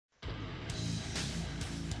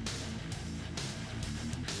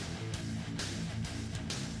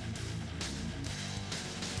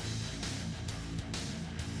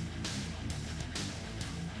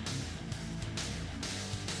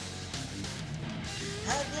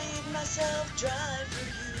I'd bleed myself dry for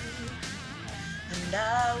you, and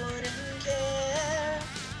I wouldn't care.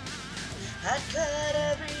 I'd cut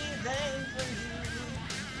every vein for you,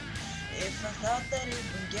 if I thought that it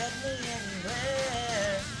would get me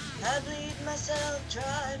anywhere. I'd bleed myself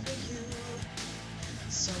dry for you,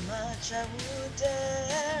 so much I would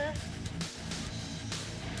dare.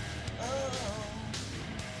 Oh.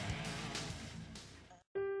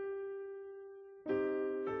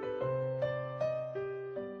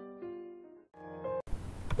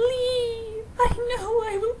 Lee, I know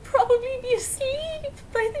I will probably be asleep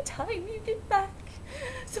by the time you get back,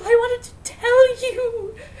 so I wanted to tell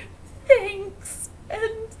you thanks,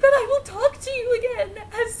 and that I will talk to you again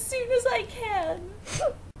as soon as I can.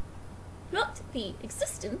 Not the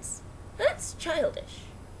existence, that's childish.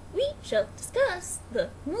 We shall discuss the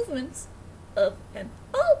movements of an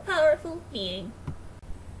all-powerful being.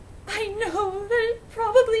 I know that it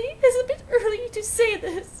probably is a bit early to say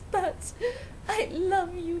this, but I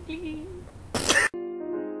love you, Lee.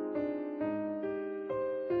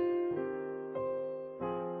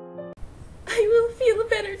 I will feel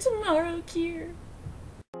better tomorrow, Kier.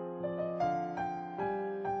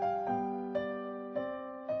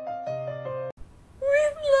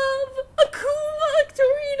 With love, Akuma,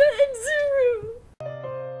 Torina, and Zuru.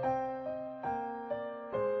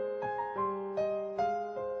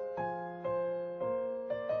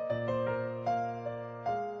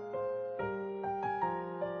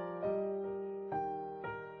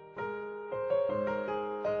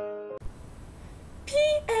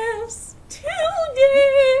 P.S.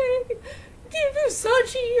 Today! Give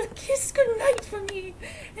Usagi a kiss goodnight for me,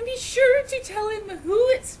 and be sure to tell him who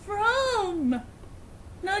it's from.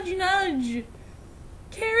 Nudge nudge.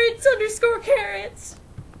 Carrots_carrots.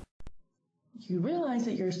 You realize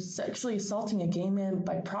that you're sexually assaulting a gay man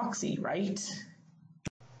by proxy, right?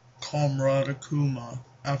 Comrade Akuma,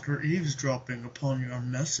 after eavesdropping upon your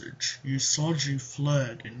message, Usagi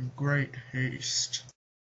fled in great haste.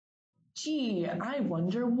 Gee, I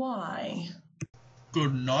wonder why.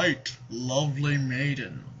 Good night, lovely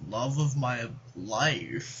maiden, love of my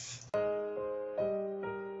life.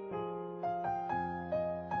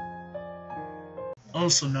 Oh,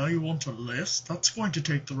 so now you want a list? That's going to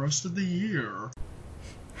take the rest of the year.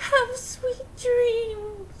 Have sweet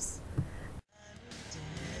dreams.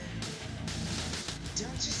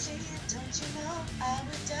 Don't you see it, don't you know, I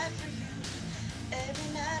would die for you.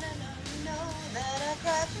 Every night I know that I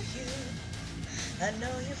cry for you. I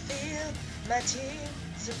know you feel my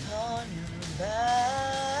tears upon your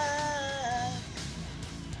back.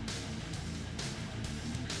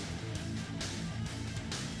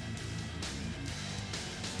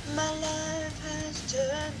 My life has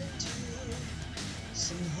turned into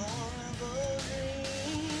some horrible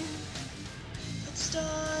dream. It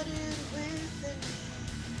started with a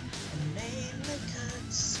name that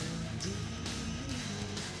cuts so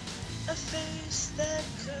deep, a face that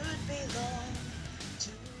could be long